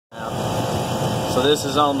So this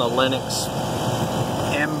is on the Lennox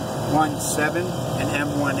M1-7 and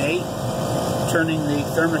M1-8, turning the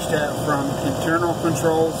thermostat from internal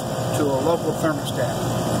controls to a local thermostat.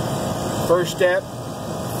 First step,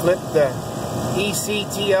 flip the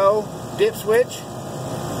Ecto dip switch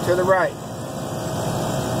to the right.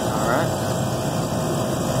 Alright.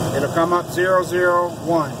 It'll come up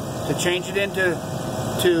 001. To change it into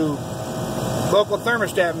local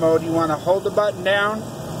thermostat mode, you want to hold the button down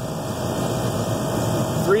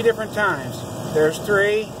 3 different times. There's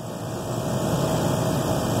 3.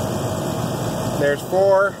 There's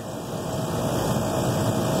 4.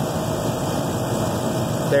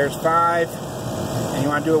 There's 5. And you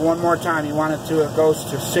want to do it one more time. You want it to, it goes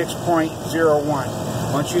to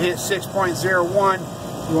 6.01. Once you hit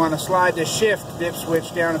 6.01, you want to slide the shift dip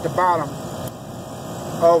switch down at the bottom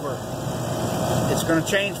over. It's going to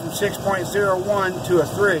change from 6.01 to a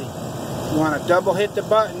 3. You want to double hit the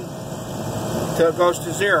button till it goes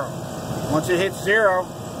to 0. Once it hits 0,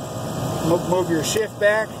 move your shift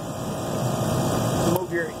back,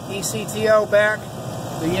 move your Ecto back.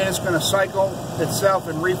 The unit's going to cycle itself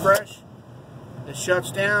and refresh. It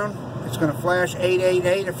shuts down. It's going to flash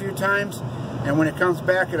 888 a few times, and when it comes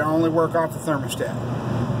back, it'll only work off the thermostat.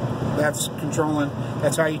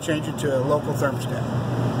 That's how you change it to a local thermostat.